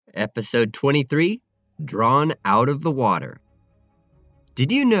Episode 23, Drawn Out of the Water.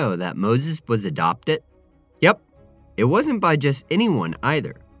 Did you know that Moses was adopted? Yep, it wasn't by just anyone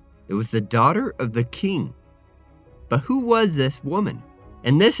either. It was the daughter of the king. But who was this woman?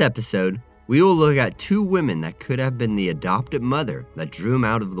 In this episode, we will look at two women that could have been the adopted mother that drew him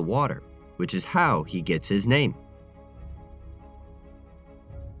out of the water, which is how he gets his name.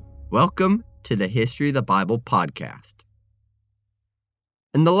 Welcome to the History of the Bible podcast.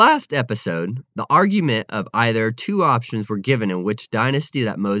 In the last episode, the argument of either two options were given in which dynasty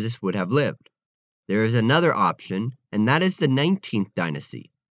that Moses would have lived. There is another option, and that is the 19th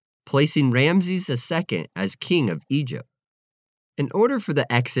dynasty, placing Ramses II as king of Egypt. In order for the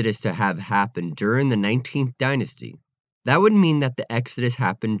Exodus to have happened during the 19th dynasty, that would mean that the Exodus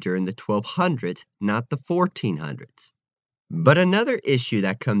happened during the 1200s, not the 1400s. But another issue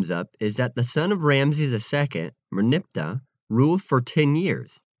that comes up is that the son of Ramses II, Merneptah, ruled for 10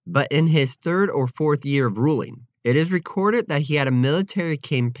 years, but in his third or fourth year of ruling, it is recorded that he had a military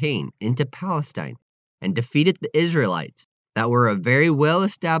campaign into Palestine and defeated the Israelites that were a very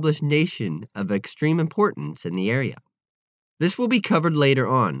well-established nation of extreme importance in the area. This will be covered later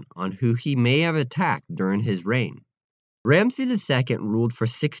on who he may have attacked during his reign. Ramses II ruled for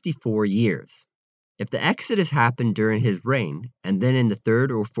 64 years. If the Exodus happened during his reign, and then in the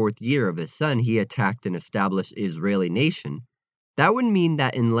third or fourth year of his son he attacked an established Israeli nation, that would mean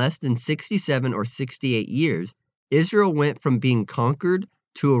that in less than 67 or 68 years, Israel went from being conquered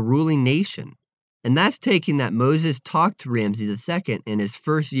to a ruling nation. And that's taking that Moses talked to Ramses II in his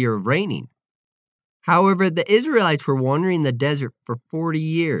first year of reigning. However, the Israelites were wandering in the desert for 40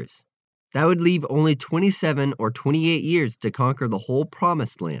 years. That would leave only 27 or 28 years to conquer the whole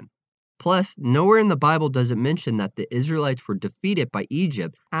promised land. Plus, nowhere in the Bible does it mention that the Israelites were defeated by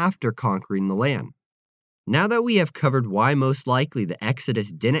Egypt after conquering the land. Now that we have covered why most likely the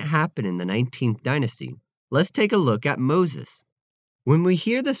Exodus didn't happen in the 19th dynasty, let's take a look at Moses. When we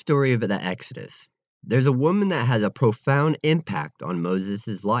hear the story of the Exodus, there's a woman that has a profound impact on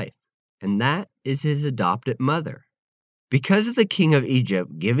Moses' life, and that is his adopted mother. Because of the king of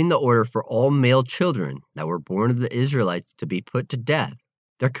Egypt giving the order for all male children that were born of the Israelites to be put to death,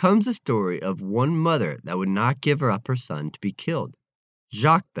 there comes a story of one mother that would not give up her son to be killed.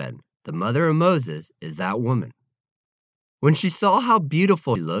 Jochebed, the mother of Moses, is that woman. When she saw how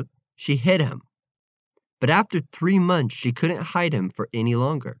beautiful he looked, she hid him. But after 3 months, she couldn't hide him for any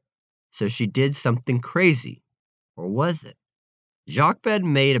longer. So she did something crazy. Or was it? Jochebed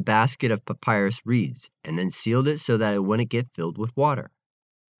made a basket of papyrus reeds and then sealed it so that it wouldn't get filled with water.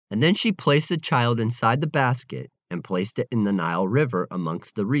 And then she placed the child inside the basket and placed it in the Nile River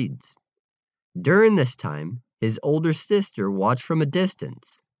amongst the reeds. During this time, his older sister watched from a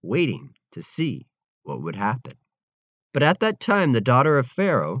distance, waiting to see what would happen. But at that time, the daughter of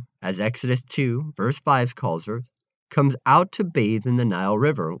Pharaoh, as Exodus 2, verse 5 calls her, comes out to bathe in the Nile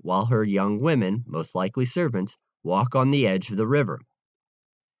River while her young women, most likely servants, walk on the edge of the river.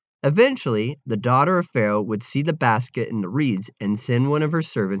 Eventually, the daughter of Pharaoh would see the basket in the reeds and send one of her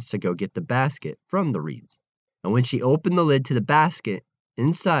servants to go get the basket from the reeds. And when she opened the lid to the basket,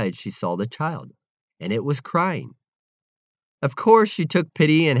 inside she saw the child, and it was crying. Of course, she took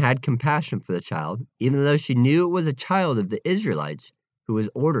pity and had compassion for the child, even though she knew it was a child of the Israelites who was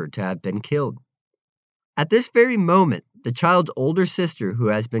ordered to have been killed. At this very moment, the child's older sister, who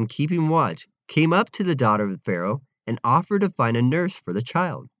has been keeping watch, came up to the daughter of Pharaoh and offered to find a nurse for the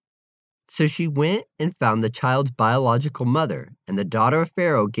child. So she went and found the child's biological mother, and the daughter of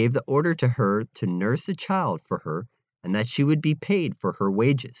Pharaoh gave the order to her to nurse the child for her and that she would be paid for her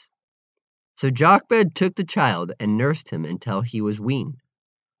wages. So Jochebed took the child and nursed him until he was weaned.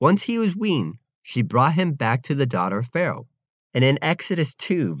 Once he was weaned, she brought him back to the daughter of Pharaoh. And in Exodus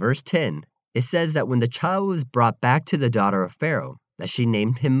 2, verse 10, it says that when the child was brought back to the daughter of Pharaoh, that she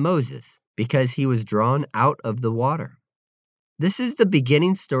named him Moses, because he was drawn out of the water. This is the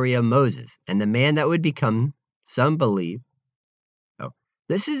beginning story of Moses and the man that would become,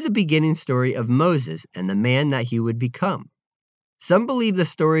 this is the beginning story of Moses and the man that he would become. Some believe the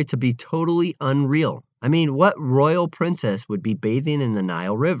story to be totally unreal. I mean, what royal princess would be bathing in the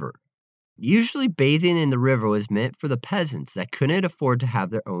Nile River? Usually bathing in the river was meant for the peasants that couldn't afford to have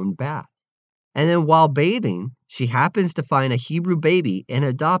their own baths. And then while bathing, she happens to find a Hebrew baby and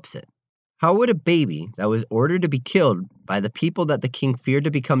adopts it. How would a baby that was ordered to be killed by the people that the king feared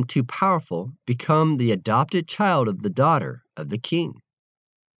to become too powerful become the adopted child of the daughter of the king?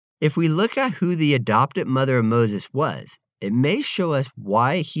 If we look at who the adopted mother of Moses was, it may show us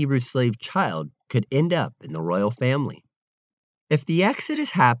why a Hebrew slave child could end up in the royal family. If the Exodus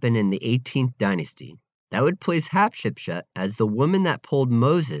happened in the 18th dynasty, that would place Hatshepsut as the woman that pulled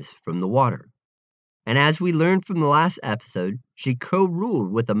Moses from the water. And as we learned from the last episode, she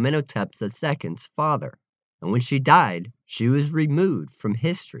co-ruled with Amenhotep II's father, and when she died, she was removed from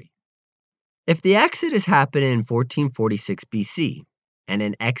history. If the Exodus happened in 1446 BC, and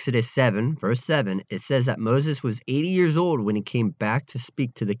in Exodus 7, verse 7, it says that Moses was 80 years old when he came back to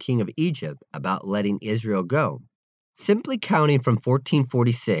speak to the king of Egypt about letting Israel go. Simply counting from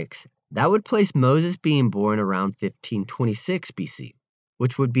 1446, that would place Moses being born around 1526 BC,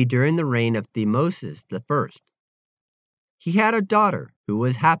 which would be during the reign of Thutmose I. He had a daughter who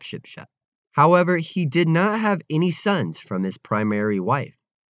was Hatshepsut. However, he did not have any sons from his primary wife,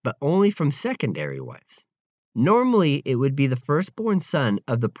 but only from secondary wives. Normally, it would be the firstborn son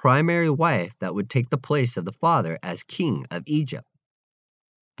of the primary wife that would take the place of the father as king of Egypt.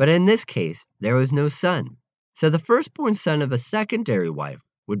 But in this case, there was no son, so the firstborn son of a secondary wife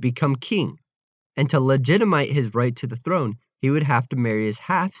would become king, and to legitimize his right to the throne, he would have to marry his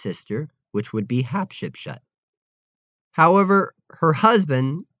half-sister, which would be Hatshepsut. However, her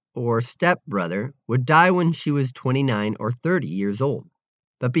husband, or stepbrother, would die when she was 29 or 30 years old.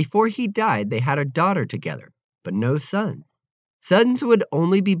 But before he died, they had a daughter together, but no sons. Sons would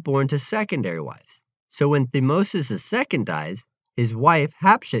only be born to secondary wives. So when Thutmose II dies, his wife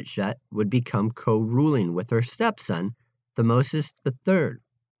Hatshepsut would become co-ruling with her stepson, Thutmose III.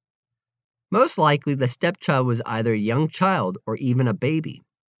 Most likely, the stepchild was either a young child or even a baby.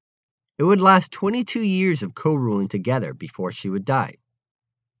 It would last 22 years of co-ruling together before she would die.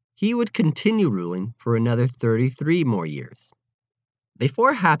 He would continue ruling for another 33 more years.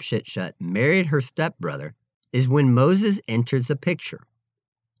 Before Hatshepsut married her stepbrother is when Moses enters the picture.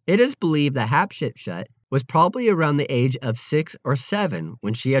 It is believed that Hatshepsut was probably around the age of 6 or 7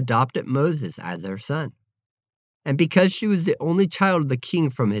 when she adopted Moses as her son. And because she was the only child of the king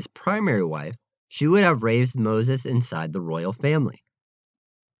from his primary wife, she would have raised Moses inside the royal family.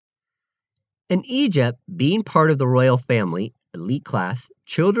 In Egypt, being part of the royal family, elite class,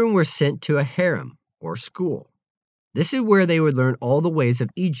 children were sent to a harem, or school. This is where they would learn all the ways of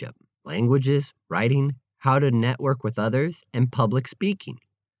Egypt, languages, writing, how to network with others, and public speaking.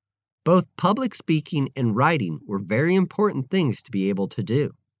 Both public speaking and writing were very important things to be able to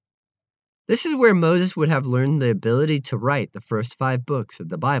do. This is where Moses would have learned the ability to write the first 5 books of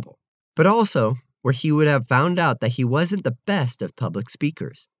the Bible, but also where he would have found out that he wasn't the best of public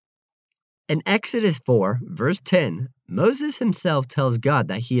speakers. In Exodus 4, verse 10, Moses himself tells God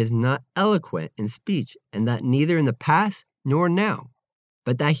that he is not eloquent in speech and that neither in the past nor now,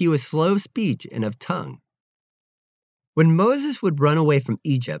 but that he was slow of speech and of tongue. When Moses would run away from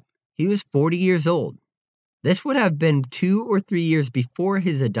Egypt, he was 40 years old. This would have been 2 or 3 years before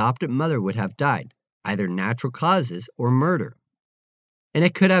his adopted mother would have died, either natural causes or murder. And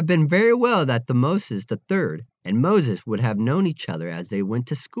it could have been very well that Thutmose III and Moses would have known each other as they went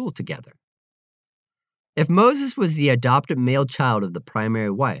to school together. If Moses was the adopted male child of the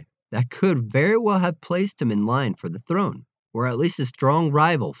primary wife, that could very well have placed him in line for the throne, or at least a strong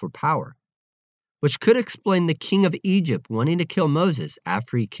rival for power, which could explain the king of Egypt wanting to kill Moses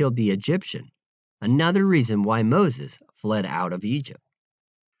after he killed the Egyptian, another reason why Moses fled out of Egypt.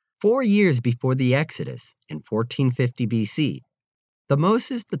 4 years before the Exodus, in 1450 BC,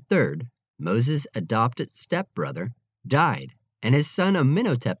 Thutmose III, Moses' adopted stepbrother, died, and his son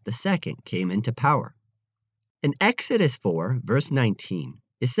Amenhotep II came into power. In Exodus 4, verse 19,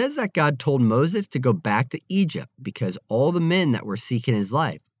 it says that God told Moses to go back to Egypt because all the men that were seeking his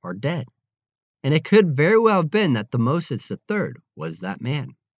life are dead. And it could very well have been that Thutmose III was that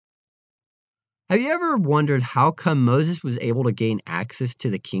man. Have you ever wondered how come Moses was able to gain access to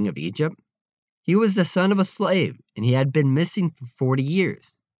the king of Egypt? He was the son of a slave, and he had been missing for 40 years.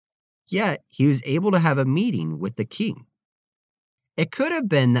 Yet, he was able to have a meeting with the king. It could have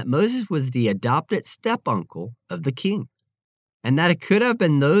been that Moses was the adopted step-uncle of the king, and that it could have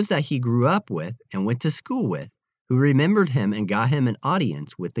been those that he grew up with and went to school with who remembered him and got him an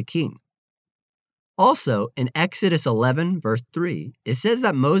audience with the king. Also, in Exodus 11, verse 3, it says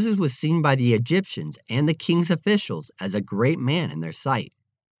that Moses was seen by the Egyptians and the king's officials as a great man in their sight.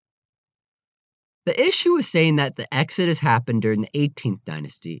 The issue with saying that the Exodus happened during the 18th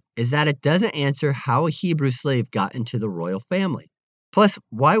dynasty is that it doesn't answer how a Hebrew slave got into the royal family. Plus,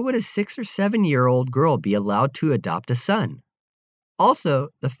 why would a 6 or 7-year-old girl be allowed to adopt a son? Also,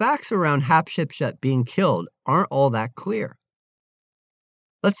 the facts around Hatshepsut being killed aren't all that clear.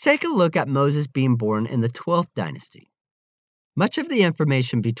 Let's take a look at Moses being born in the 12th dynasty. Much of the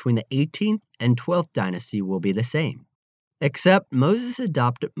information between the 18th and 12th dynasty will be the same, except Moses'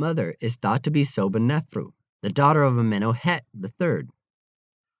 adopted mother is thought to be Soba-Nephru, the daughter of Amenhotep III.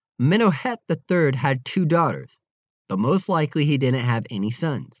 Amenhotep III had 2 daughters, but most likely he didn't have any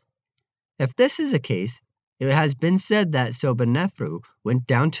sons. If this is the case, it has been said that Sobonephrut went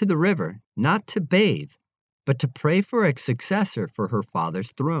down to the river not to bathe, but to pray for a successor for her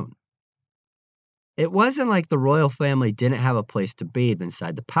father's throne. It wasn't like the royal family didn't have a place to bathe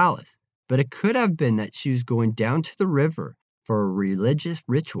inside the palace, but it could have been that she was going down to the river for a religious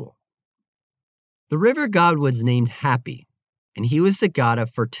ritual. The river god was named Happy, and he was the god of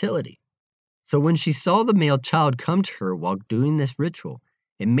fertility. So when she saw the male child come to her while doing this ritual,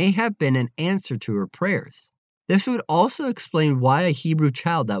 it may have been an answer to her prayers. This would also explain why a Hebrew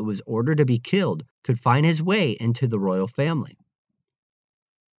child that was ordered to be killed could find his way into the royal family.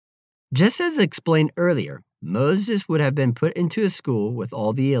 Just as explained earlier, Moses would have been put into a school with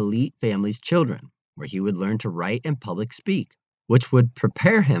all the elite family's children, where he would learn to write and public speak, which would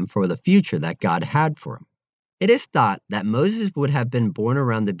prepare him for the future that God had for him. It is thought that Moses would have been born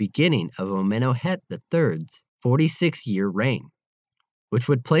around the beginning of Amenhotep III's 46-year reign, which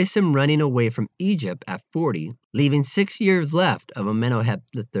would place him running away from Egypt at 40, leaving 6 years left of Amenhotep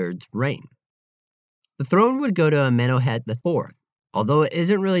III's reign. The throne would go to Amenhotep IV. Although it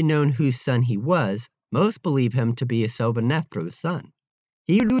isn't really known whose son he was, most believe him to be Sobonephrut's son.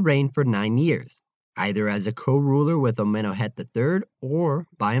 He would reign for 9 years, either as a co-ruler with Amenhotep III or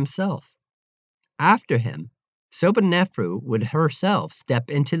by himself. After him, Sobonephrut would herself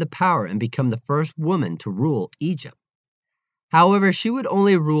step into the power and become the first woman to rule Egypt. However, she would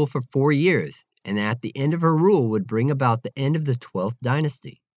only rule for 4 years, and at the end of her rule would bring about the end of the 12th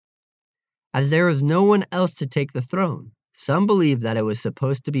dynasty. As there was no one else to take the throne, some believe that it was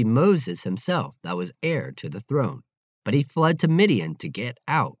supposed to be Moses himself that was heir to the throne, but he fled to Midian to get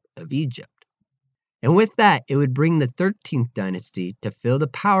out of Egypt. And with that, it would bring the 13th dynasty to fill the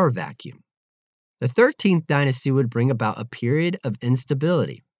power vacuum. The 13th dynasty would bring about a period of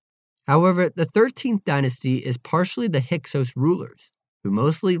instability. However, the 13th dynasty is partially the Hyksos rulers, who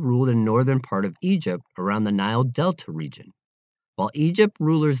mostly ruled in northern part of Egypt around the Nile Delta region, while Egypt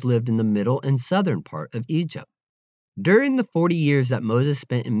rulers lived in the middle and southern part of Egypt. During the 40 years that Moses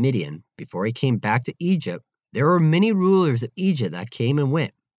spent in Midian, before he came back to Egypt, there were many rulers of Egypt that came and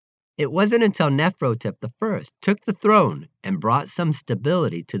went. It wasn't until Nefertotep I took the throne and brought some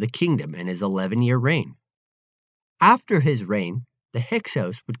stability to the kingdom in his 11-year reign. After his reign, the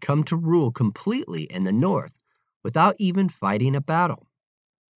Hyksos would come to rule completely in the north without even fighting a battle.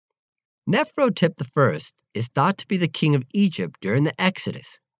 Nefertotep I is thought to be the king of Egypt during the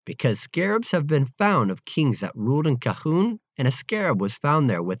Exodus, because scarabs have been found of kings that ruled in Kahun, and a scarab was found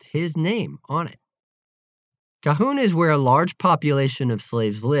there with his name on it. Kahun is where a large population of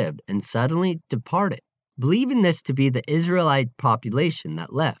slaves lived and suddenly departed, believing this to be the Israelite population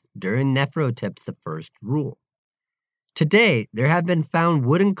that left during Nefertotep I's rule. Today, there have been found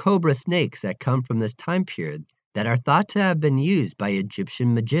wooden cobra snakes that come from this time period that are thought to have been used by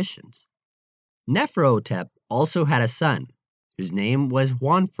Egyptian magicians. Nefertotep also had a son, whose name was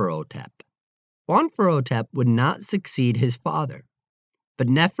Wanferotep. Wanferotep would not succeed his father, but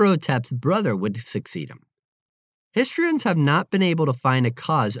Nefertotep's brother would succeed him. Historians have not been able to find a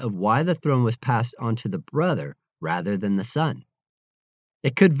cause of why the throne was passed on to the brother rather than the son.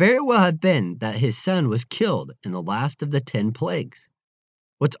 It could very well have been that his son was killed in the last of the 10 plagues.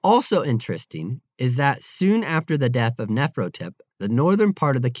 What's also interesting is that soon after the death of Nefertotep, the northern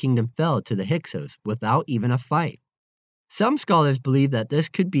part of the kingdom fell to the Hyksos without even a fight. Some scholars believe that this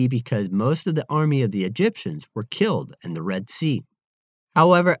could be because most of the army of the Egyptians were killed in the Red Sea.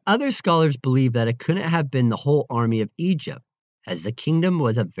 However, other scholars believe that it couldn't have been the whole army of Egypt, as the kingdom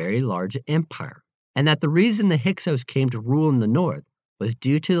was a very large empire, and that the reason the Hyksos came to rule in the north was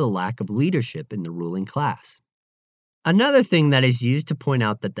due to the lack of leadership in the ruling class. Another thing that is used to point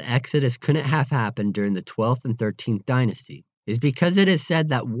out that the Exodus couldn't have happened during the 12th and 13th dynasty is because it is said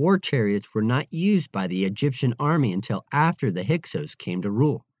that war chariots were not used by the Egyptian army until after the Hyksos came to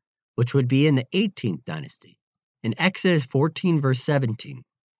rule, which would be in the 18th dynasty. In Exodus 14 verse 17,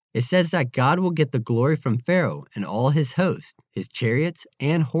 it says that God will get the glory from Pharaoh and all his host, his chariots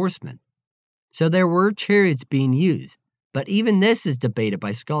and horsemen. So there were chariots being used, but even this is debated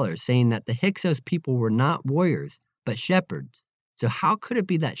by scholars, saying that the Hyksos people were not warriors, but shepherds. So how could it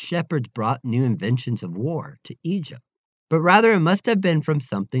be that shepherds brought new inventions of war to Egypt? But rather it must have been from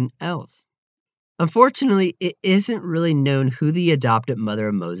something else. Unfortunately, it isn't really known who the adopted mother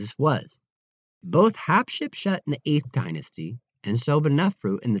of Moses was. Both Hatshepsut in the 8th dynasty and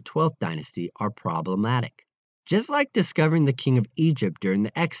Sobonephrut in the 12th dynasty are problematic. Just like discovering the king of Egypt during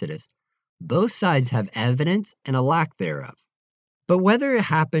the Exodus, both sides have evidence and a lack thereof. But whether it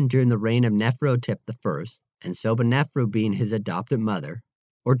happened during the reign of Nefertotep I and Sobonephrut being his adopted mother,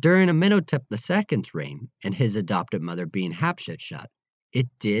 or during Amenhotep II's reign and his adopted mother being Hatshepsut. It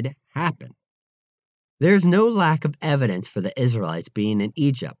did happen. There is no lack of evidence for the Israelites being in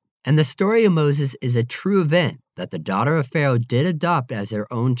Egypt, and the story of Moses is a true event that the daughter of Pharaoh did adopt as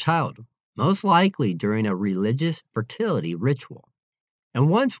their own child, most likely during a religious fertility ritual. And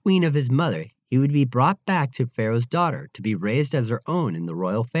once weaned of his mother, he would be brought back to Pharaoh's daughter to be raised as her own in the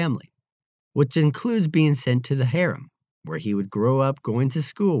royal family, which includes being sent to the harem, where he would grow up going to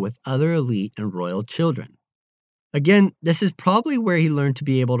school with other elite and royal children. Again, this is probably where he learned to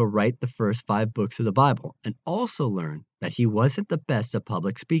be able to write the first 5 books of the Bible, and also learned that he wasn't the best of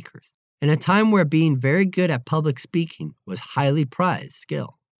public speakers, in a time where being very good at public speaking was highly prized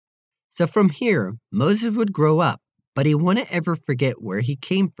skill. So from here, Moses would grow up, but he wouldn't ever forget where he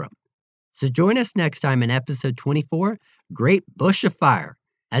came from. So join us next time in episode 24, Great Bush of Fire,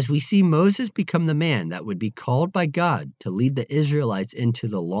 as we see Moses become the man that would be called by God to lead the Israelites into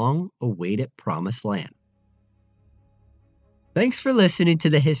the long-awaited Promised Land. Thanks for listening to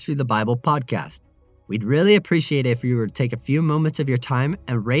the History of the Bible podcast. We'd really appreciate it if you were to take a few moments of your time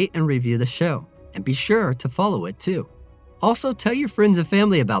and rate and review the show, and be sure to follow it too. Also, tell your friends and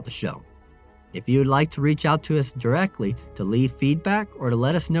family about the show. If you would like to reach out to us directly to leave feedback or to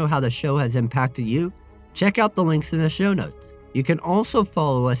let us know how the show has impacted you, check out the links in the show notes. You can also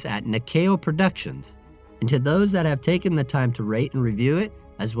follow us at Nikeo Productions. And to those that have taken the time to rate and review it,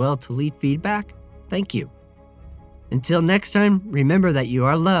 as well to leave feedback, thank you. Until next time, remember that you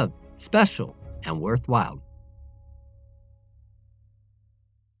are loved, special, and worthwhile.